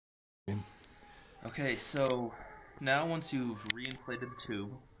Okay, so now once you've reinflated the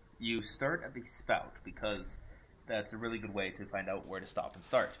tube, you start at the spout because that's a really good way to find out where to stop and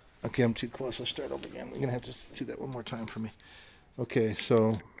start. Okay, I'm too close. Let's start over again. We're going to have to do that one more time for me. Okay, so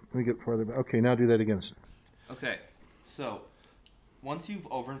let me get farther back. Okay, now do that again. Okay, so once you've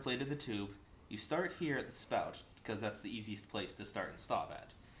overinflated the tube, you start here at the spout because that's the easiest place to start and stop at.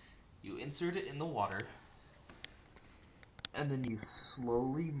 You insert it in the water, and then you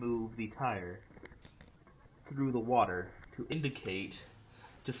slowly move the tire through the water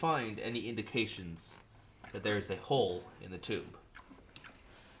to find any indications that there is a hole in the tube.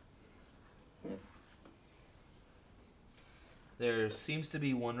 There seems to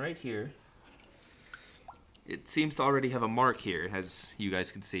be one right here. It seems to already have a mark here, as you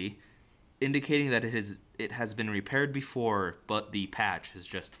guys can see, indicating that it has been repaired before, but the patch has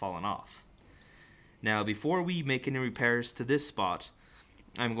just fallen off. Now, before we make any repairs to this spot,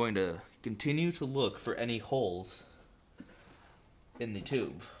 I'm going to continue to look for any holes in the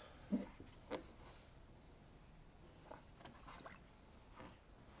tube.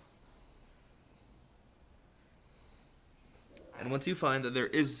 And once you find that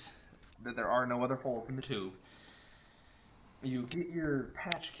there are no other holes in the tube, you get your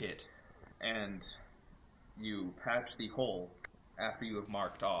patch kit and you patch the hole after you have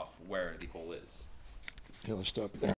marked off where the hole is. Okay, let's stop there.